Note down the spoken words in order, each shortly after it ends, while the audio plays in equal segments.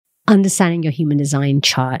understanding your human design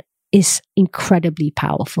chart is incredibly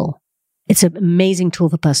powerful. It's an amazing tool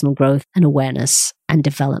for personal growth and awareness and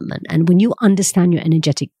development. And when you understand your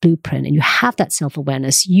energetic blueprint and you have that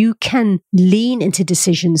self-awareness, you can lean into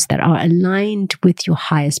decisions that are aligned with your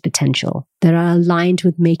highest potential, that are aligned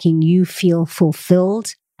with making you feel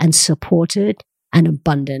fulfilled and supported and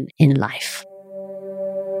abundant in life.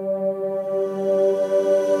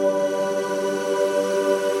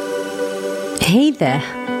 Hey there.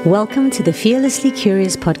 Welcome to the Fearlessly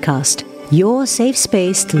Curious podcast, your safe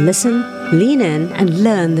space to listen, lean in, and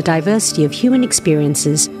learn the diversity of human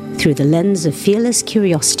experiences through the lens of fearless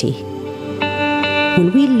curiosity.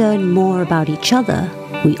 When we learn more about each other,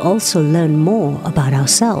 we also learn more about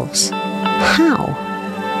ourselves.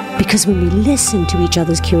 How? Because when we listen to each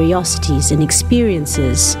other's curiosities and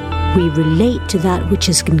experiences, we relate to that which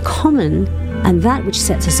is in common, and that which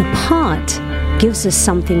sets us apart gives us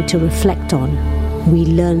something to reflect on. We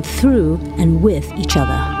learn through and with each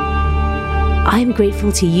other. I'm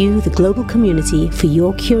grateful to you, the global community, for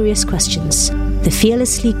your curious questions. The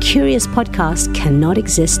Fearlessly Curious podcast cannot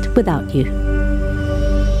exist without you.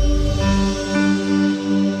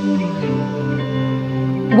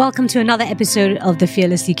 Welcome to another episode of the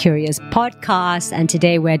Fearlessly Curious podcast. And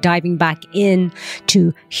today we're diving back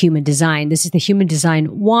into human design. This is the Human Design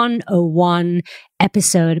 101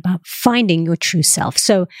 episode about finding your true self.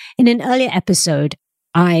 So in an earlier episode,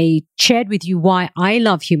 I shared with you why I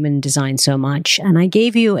love human design so much. And I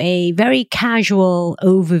gave you a very casual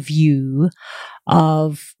overview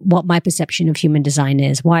of what my perception of human design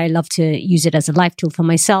is, why I love to use it as a life tool for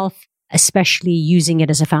myself, especially using it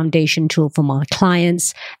as a foundation tool for my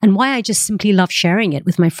clients, and why I just simply love sharing it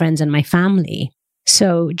with my friends and my family.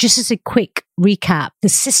 So just as a quick recap, the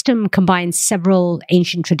system combines several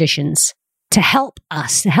ancient traditions to help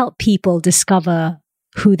people discover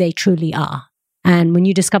who they truly are. And when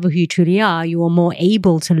you discover who you truly are, you are more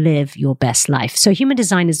able to live your best life. So human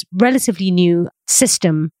design is a relatively new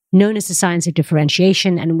system known as the science of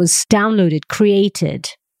differentiation, and was downloaded, created,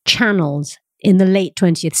 channeled in the late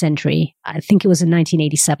 20th century. I think it was in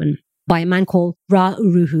 1987 by a man called Ra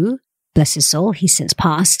Uru Hu. Bless his soul, he's since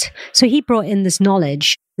passed. So he brought in this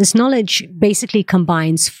knowledge. This knowledge basically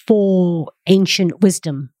combines four ancient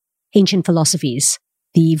wisdom, ancient philosophies: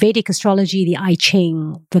 the Vedic astrology, the I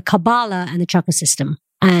Ching, the Kabbalah, and the chakra system.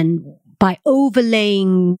 And by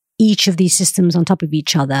overlaying each of these systems on top of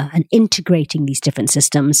each other and integrating these different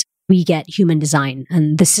systems, we get human design.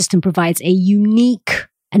 And the system provides a unique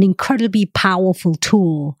and incredibly powerful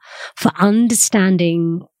tool for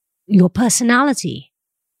understanding your personality,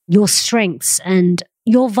 your strengths, and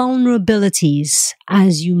your vulnerabilities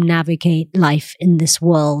as you navigate life in this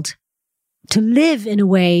world, to live in a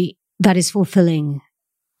way that is fulfilling,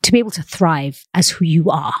 to be able to thrive as who you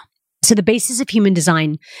are. So the basis of human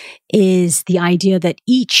design is the idea that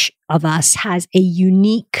each of us has a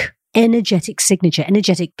unique energetic signature,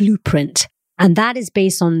 energetic blueprint, and that is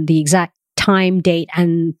based on the exact time, date,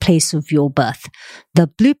 and place of your birth. The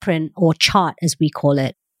blueprint, or chart as we call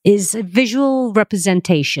it, is a visual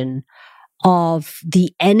representation of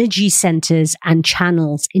the energy centers and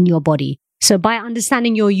channels in your body. So by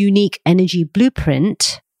understanding your unique energy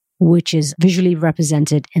blueprint, which is visually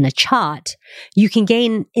represented in a chart, you can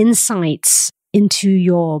gain insights into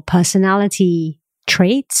your personality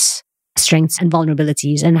traits, strengths, and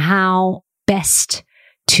vulnerabilities, and how best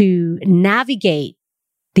to navigate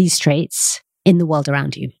these traits in the world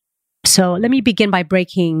around you. So let me begin by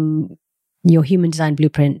breaking your human design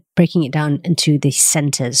blueprint, breaking it down into the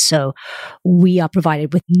centers. So we are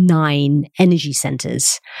provided with 9 energy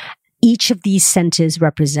centers. Each of these centers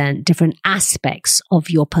represent different aspects of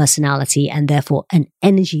your personality and therefore an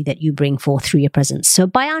energy that you bring forth through your presence. So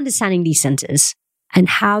by understanding these centers and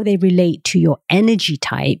how they relate to your energy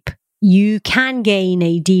type, you can gain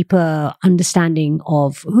a deeper understanding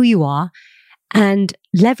of who you are and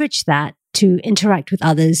leverage that to interact with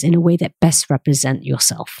others in a way that best represent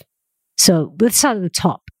yourself. So let's start at the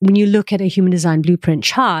top. When you look at a human design blueprint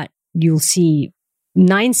chart, you'll see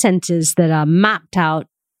 9 centers that are mapped out,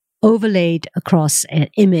 overlaid across an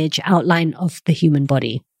image outline of the human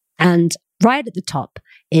body. And right at the top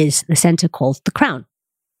is the center called the crown.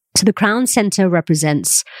 So the crown center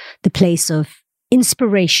represents the place of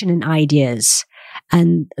inspiration and ideas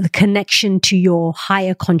and the connection to your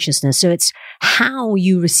higher consciousness. So it's how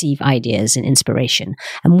you receive ideas and inspiration.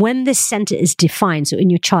 And when this center is defined, so in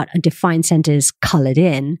your chart, a defined center is colored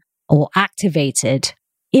in or activated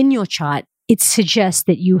in your chart, it suggests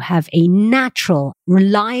that you have a natural,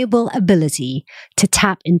 reliable ability to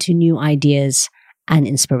tap into new ideas and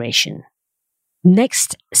inspiration.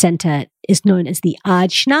 Next center is known as the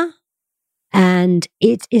Ajna, And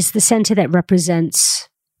it is the center that represents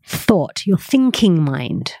thought, your thinking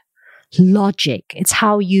mind, logic. It's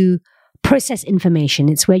how you process information.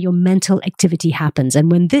 It's where your mental activity happens.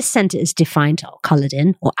 And when this center is defined or colored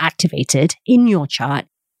in or activated in your chart,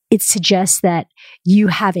 it suggests that you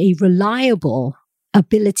have a reliable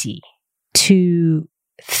ability to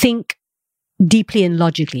think deeply and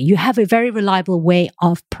logically. You have a very reliable way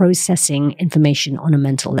of processing information on a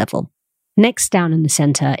mental level. Next down in the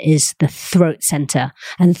center is the throat center.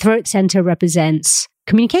 And the throat center represents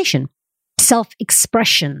communication,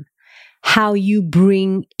 self-expression, how you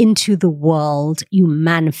bring into the world, you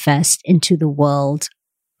manifest into the world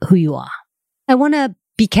who you are. I want to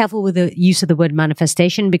be careful with the use of the word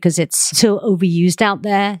manifestation because it's so overused out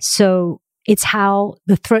there. So it's how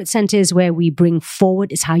the throat center is where we bring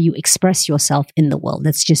forward, is how you express yourself in the world.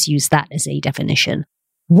 Let's just use that as a definition.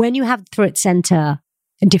 When you have the throat center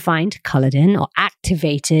defined, colored in, or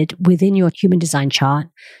activated within your human design chart,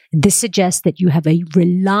 this suggests that you have a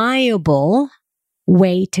reliable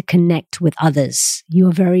way to connect with others. You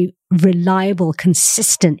are very reliable,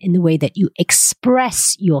 consistent in the way that you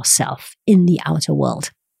express yourself in the outer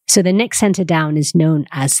world. So the next center down is known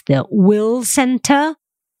as the will center.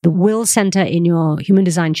 The will center in your human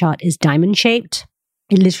design chart is diamond shaped.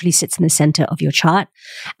 It literally sits in the center of your chart.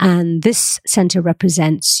 And this center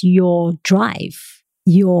represents your drive,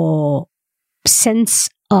 your sense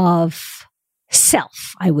of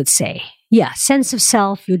self, I would say. Yeah, sense of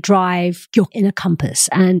self, your drive, your inner compass.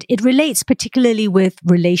 And it relates particularly with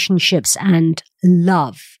relationships and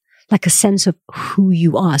love, like a sense of who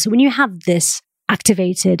you are. So when you have this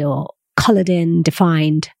activated or colored in,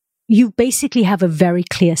 defined, you basically have a very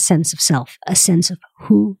clear sense of self, a sense of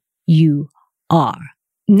who you are.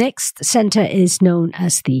 Next center is known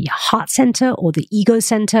as the heart center or the ego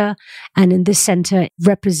center. And in this center, it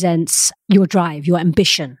represents your drive, your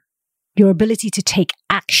ambition, your ability to take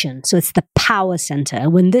action. So it's the power center.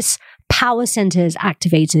 When this power center is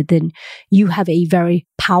activated, then you have a very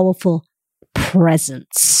powerful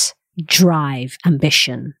presence, drive,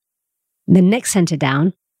 ambition. The next center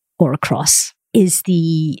down or across is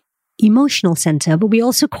the emotional center, but we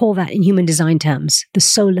also call that in human design terms, the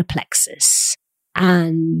solar plexus.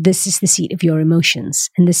 And this is the seat of your emotions.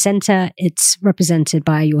 In the center, it's represented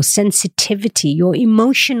by your sensitivity, your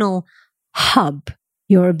emotional hub,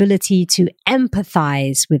 your ability to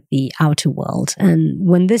empathize with the outer world. And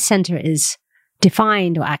when this center is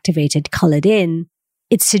defined or activated, colored in,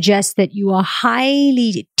 it suggests that you are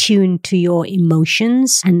highly tuned to your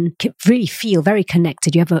emotions and can really feel very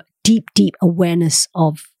connected. You have a deep, deep awareness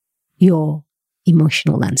of your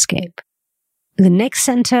emotional landscape. The next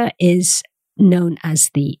center is known as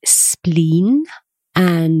the spleen.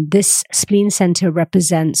 And this spleen center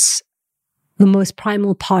represents the most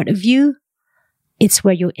primal part of you. It's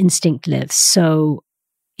where your instinct lives. So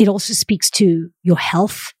it also speaks to your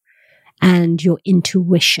health and your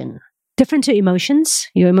intuition. Different to emotions.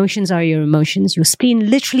 Your emotions are your emotions. Your spleen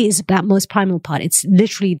literally is that most primal part. It's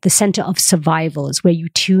literally the center of survival. It's where you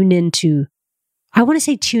tune into, I want to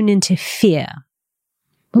say tune into fear.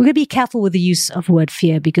 We're going to be careful with the use of the word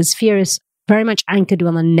fear because fear is very much anchored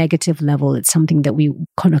on a negative level. It's something that we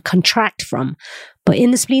kind of contract from. But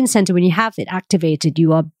in the spleen center, when you have it activated,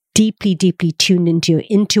 you are deeply, deeply tuned into your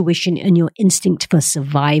intuition and your instinct for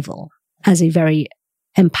survival as a very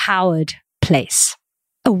empowered place.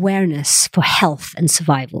 Awareness for health and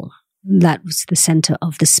survival. That was the center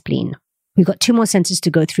of the spleen. We've got two more centers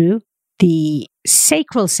to go through. The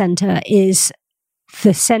sacral center is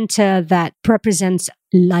the center that represents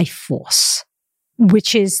life force,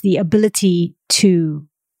 which is the ability to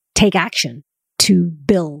take action, to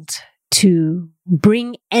build, to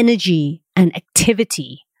bring energy and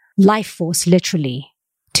activity, life force literally,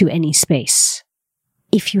 to any space.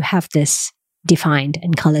 If you have this defined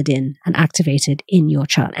and colored in and activated in your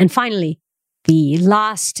chart. And finally, the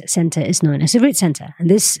last center is known as the root center. And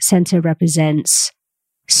this center represents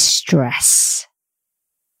stress,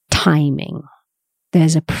 timing.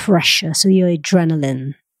 There's a pressure. So your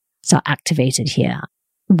adrenaline are activated here.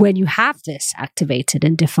 When you have this activated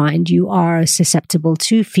and defined, you are susceptible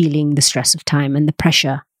to feeling the stress of time and the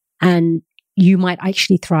pressure. And you might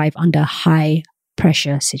actually thrive under high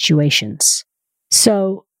pressure situations.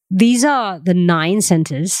 So these are the 9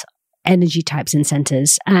 centers, energy types and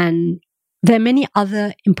centers. And there are many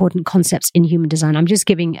other important concepts in human design. I'm just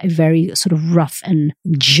giving a very sort of rough and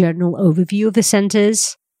general overview of the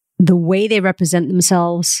centers. The way they represent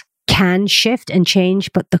themselves can shift and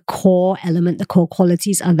change, but the core element, the core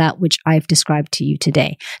qualities are that which I've described to you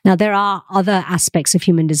today. Now, there are other aspects of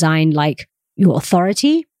human design like your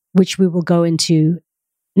authority, which we will go into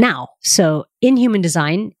now. So in human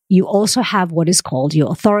design, you also have what is called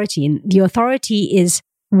your authority. And the authority is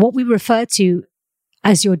what we refer to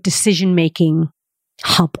as your decision-making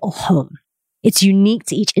hub or home. It's unique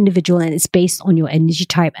to each individual and it's based on your energy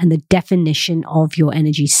type and the definition of your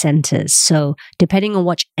energy centers. So depending on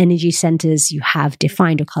which energy centers you have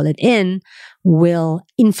defined or colored in will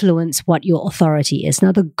influence what your authority is.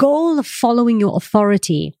 Now, the goal of following your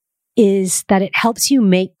authority is that it helps you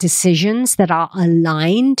make decisions that are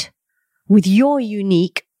aligned with your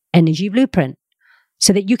unique energy blueprint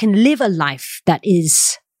so that you can live a life that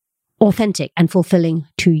is authentic and fulfilling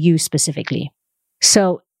to you specifically.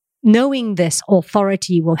 So knowing this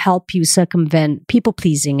authority will help you circumvent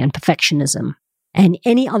people-pleasing and perfectionism and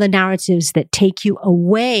any other narratives that take you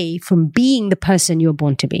away from being the person you're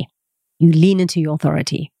born to be. You lean into your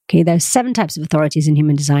authority. Okay, there's 7 types of authorities in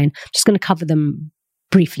human design. I'm just going to cover them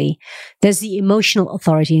briefly. There's the emotional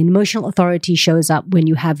authority. And emotional authority shows up when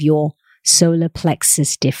you have your solar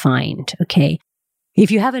plexus defined. Okay,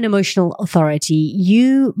 if you have an emotional authority,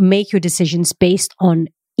 you make your decisions based on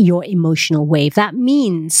your emotional wave. That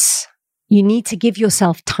means you need to give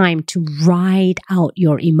yourself time to ride out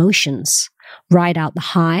your emotions, ride out the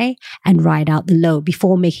high and ride out the low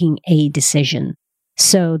before making a decision.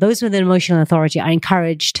 So those with an emotional authority are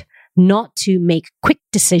encouraged not to make quick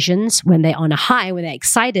decisions when they're on a high, when they're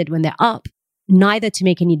excited, when they're up, neither to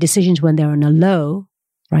make any decisions when they're on a low,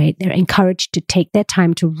 right? They're encouraged to take their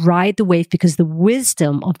time to ride the wave because the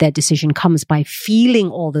wisdom of their decision comes by feeling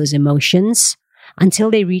all those emotions until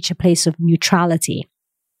they reach a place of neutrality.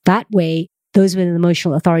 That way, those with an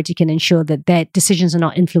emotional authority can ensure that their decisions are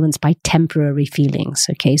not influenced by temporary feelings.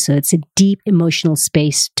 Okay, so it's a deep emotional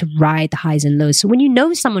space to ride the highs and lows. So when you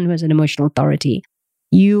know someone who has an emotional authority,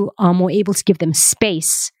 you are more able to give them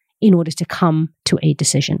space in order to come to a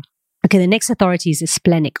decision. Okay, the next authority is a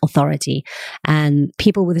splenic authority. And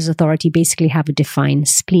people with this authority basically have a defined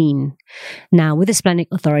spleen. Now, with a splenic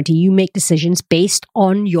authority, you make decisions based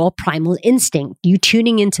on your primal instinct. You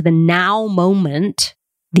tuning into the now moment,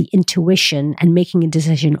 the intuition, and making a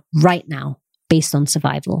decision right now based on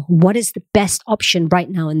survival. What is the best option right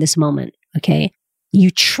now in this moment? Okay, you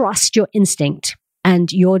trust your instinct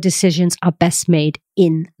and your decisions are best made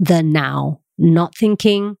in the now, not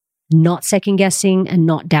thinking, not second guessing, and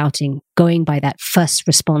not doubting, going by that first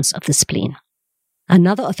response of the spleen.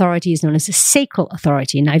 Another authority is known as a sacral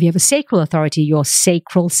authority. Now, if you have a sacral authority, your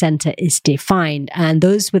sacral center is defined. And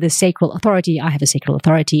those with a sacral authority, I have a sacral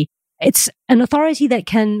authority. It's an authority that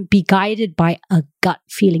can be guided by a gut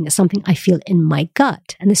feeling. It's something I feel in my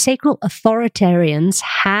gut. And the sacral authoritarians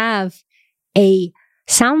have a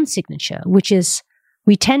sound signature, which is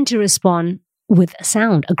we tend to respond with a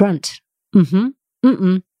sound, a grunt.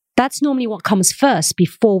 That's normally what comes first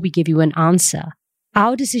before we give you an answer.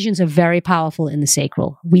 Our decisions are very powerful in the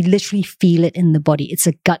sacral. We literally feel it in the body. It's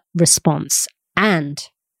a gut response. And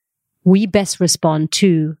we best respond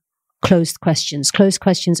to closed questions. Closed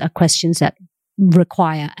questions are questions that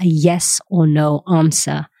require a yes or no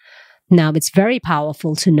answer. Now, it's very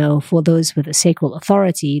powerful to know for those with a sacral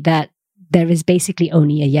authority that there is basically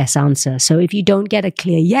only a yes answer. So if you don't get a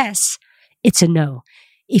clear yes, it's a no.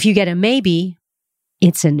 If you get a maybe,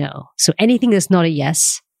 it's a no. So anything that's not a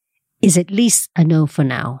yes is at least a no for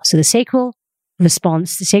now. So the sacral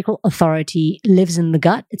response, the sacral authority lives in the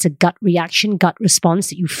gut. It's a gut reaction, gut response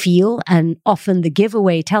that you feel. And often the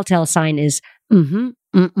giveaway telltale sign is,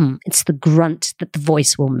 It's the grunt that the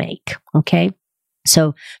voice will make. Okay.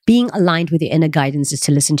 So being aligned with your inner guidance is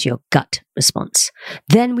to listen to your gut response.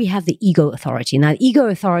 Then we have the ego authority. Now, ego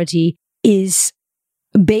authority is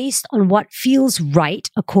based on what feels right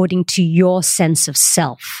according to your sense of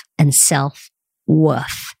self and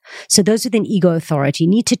self-worth. So those with an ego authority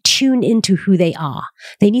need to tune into who they are.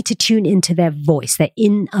 They need to tune into their voice, their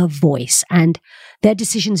inner voice, and their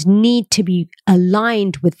decisions need to be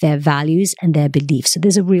aligned with their values and their beliefs. So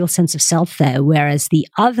there's a real sense of self there, whereas the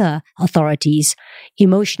other authorities,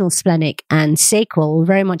 emotional, splenic, and sacral, are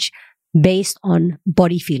very much based on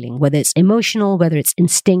body feeling, whether it's emotional, whether it's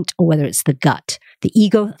instinct, or whether it's the gut. The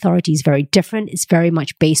ego authority is very different. It's very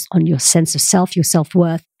much based on your sense of self, your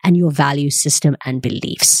self-worth, and your value system and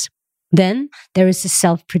beliefs. Then there is the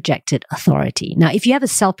self-projected authority. Now, if you have a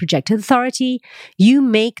self-projected authority, you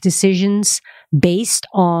make decisions based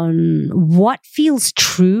on what feels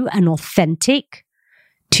true and authentic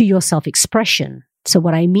to your self-expression. So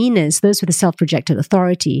what I mean is those with a self-projected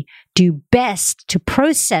authority do best to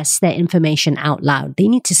process their information out loud. They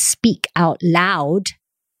need to speak out loud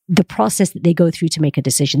the process that they go through to make a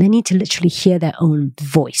decision. They need to literally hear their own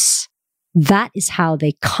voice. That is how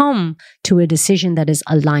they come to a decision that is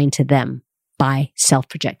aligned to them, by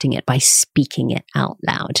self-projecting it, by speaking it out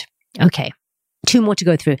loud. Okay. Two more to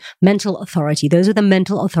go through. Mental authority. Those with the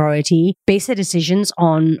mental authority base their decisions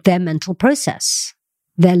on their mental process,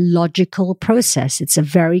 their logical process. It's a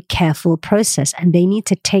very careful process, and they need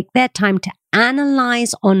to take their time to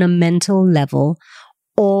analyze on a mental level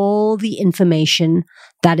all the information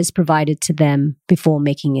that is provided to them before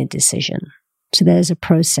making a decision. So there's a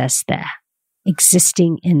process there,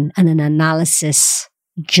 existing in an analysis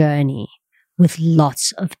journey with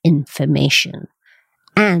lots of information,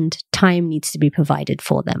 and time needs to be provided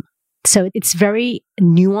for them. So it's very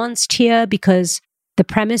nuanced here, because the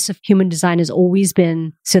premise of human design has always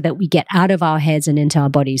been so that we get out of our heads and into our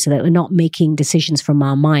bodies, so that we're not making decisions from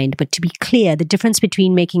our mind. But to be clear, the difference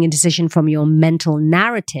between making a decision from your mental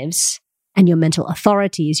narratives and your mental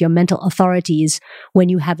authorities when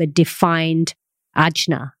you have a defined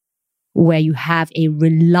ajna, where you have a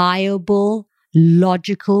reliable,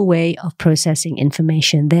 logical way of processing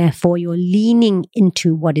information. Therefore, you're leaning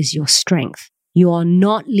into what is your strength. You are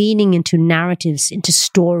not leaning into narratives, into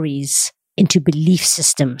stories, into belief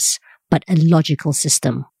systems, but a logical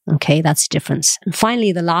system. Okay, that's the difference. And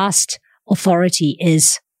finally, the last authority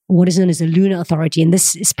is what is known as the lunar authority. And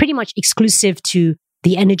this is pretty much exclusive to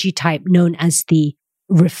the energy type known as the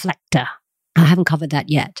reflector. I haven't covered that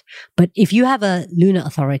yet. But if you have a lunar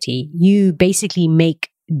authority, you basically make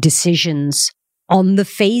decisions on the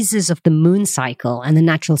phases of the moon cycle and the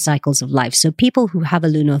natural cycles of life. So people who have a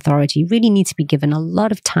lunar authority really need to be given a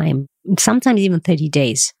lot of time, sometimes even 30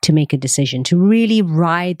 days, to make a decision, to really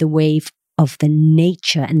ride the wave of the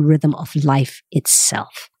nature and rhythm of life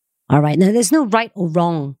itself. All right. Now, there's no right or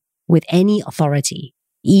wrong with any authority.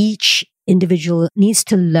 Each individual needs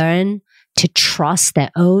to learn to trust their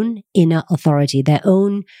own inner authority, their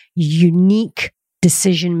own unique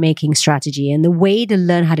decision-making strategy. And the way to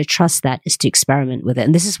learn how to trust that is to experiment with it.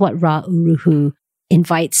 And this is what Ra Uru Hu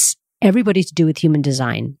invites everybody to do with human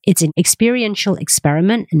design. It's an experiential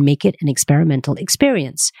experiment, and make it an experimental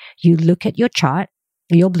experience. You look at your chart,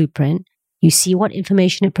 your blueprint, you see what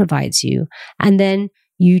information it provides you, and then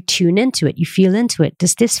you tune into it. You feel into it.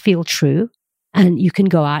 Does this feel true? And you can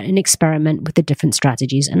go out and experiment with the different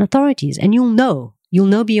strategies and authorities. And you'll know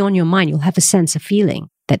beyond your mind. You'll have a sense of feeling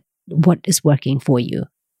that what is working for you.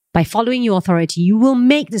 By following your authority, you will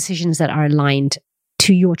make decisions that are aligned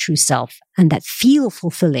to your true self and that feel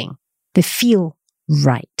fulfilling, that feel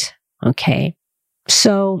right. Okay.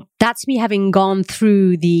 So that's me having gone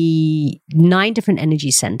through the 9 different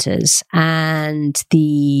energy centers and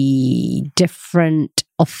the different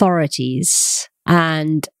authorities.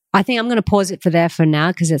 And I think I'm going to pause it there for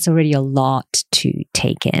now, because it's already a lot to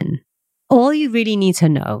take in. All you really need to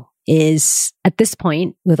know is, at this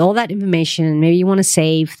point, with all that information, maybe you want to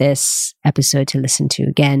save this episode to listen to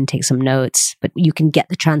again, take some notes, but you can get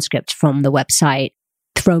the transcript from the website.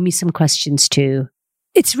 Throw me some questions too.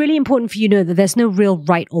 It's really important for you to know that there's no real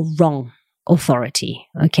right or wrong authority.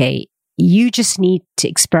 Okay. You just need to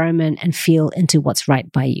experiment and feel into what's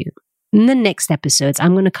right by you. In the next episodes,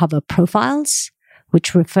 I'm going to cover profiles,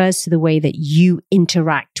 which refers to the way that you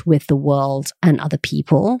interact with the world and other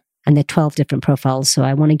people. And there are 12 different profiles. So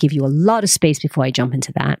I want to give you a lot of space before I jump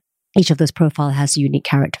into that. Each of those profiles has unique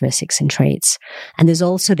characteristics and traits. And there's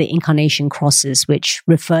also the incarnation crosses, which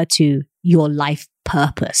refer to your life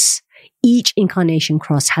purpose. Each incarnation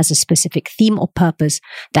cross has a specific theme or purpose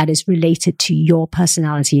that is related to your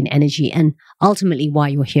personality and energy, and ultimately why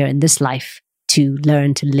you're here in this life, to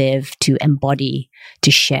learn, to live, to embody,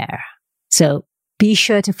 to share. So be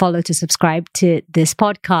sure to subscribe to this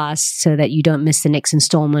podcast so that you don't miss the next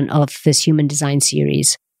installment of this human design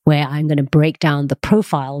series, where I'm going to break down the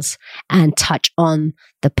profiles and touch on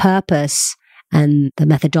the purpose and the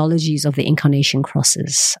methodologies of the incarnation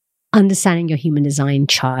crosses. Understanding your human design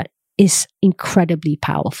chart is incredibly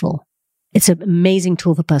powerful. It's an amazing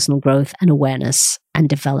tool for personal growth and awareness and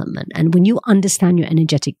development. And when you understand your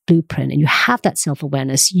energetic blueprint and you have that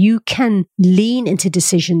self-awareness, you can lean into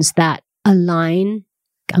decisions that align,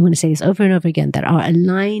 I'm going to say this over and over again, that are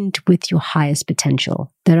aligned with your highest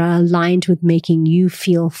potential, that are aligned with making you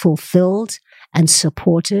feel fulfilled and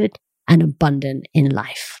supported and abundant in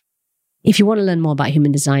life. If you want to learn more about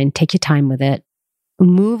human design, take your time with it.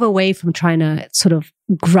 Move away from trying to sort of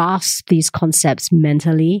grasp these concepts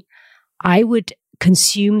mentally. I would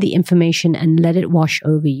consume the information and let it wash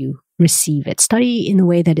over you. Receive it. Study in the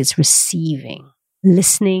way that it's receiving,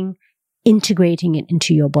 listening, integrating it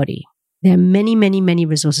into your body. There are many, many, many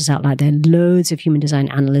resources out there. There are loads of human design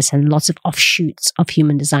analysts and lots of offshoots of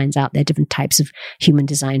human designs out there, different types of human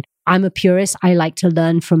design. I'm a purist. I like to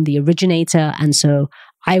learn from the originator. And so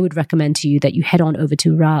I would recommend to you that you head on over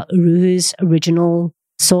to Ra Uru Hu's original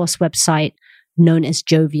source website, known as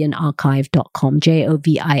jovianarchive.com,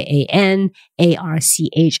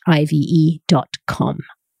 jovianarchive.com.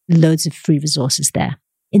 Loads of free resources there.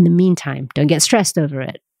 In the meantime, don't get stressed over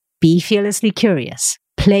it. Be fearlessly curious.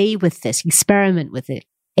 Play with this, experiment with it,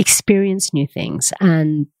 experience new things,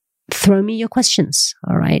 and throw me your questions,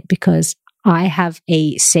 all right? Because I have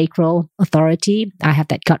a sacral authority. I have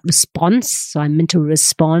that gut response, so I'm meant to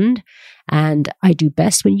respond, and I do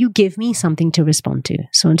best when you give me something to respond to.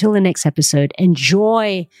 So until the next episode,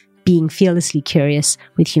 enjoy being fearlessly curious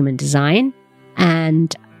with human design,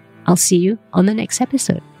 and I'll see you on the next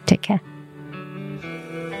episode. Take care.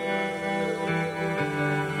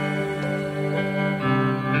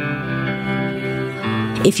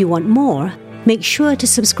 If you want more, make sure to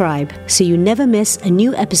subscribe so you never miss a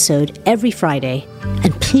new episode every Friday.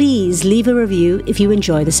 And please leave a review if you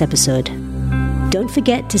enjoy this episode. Don't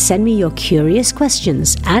forget to send me your curious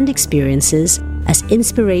questions and experiences as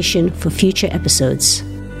inspiration for future episodes.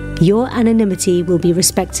 Your anonymity will be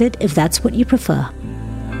respected if that's what you prefer.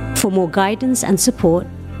 For more guidance and support,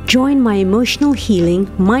 join my emotional healing,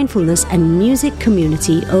 mindfulness, and music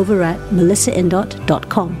community over at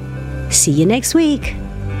melissaindot.com. See you next week.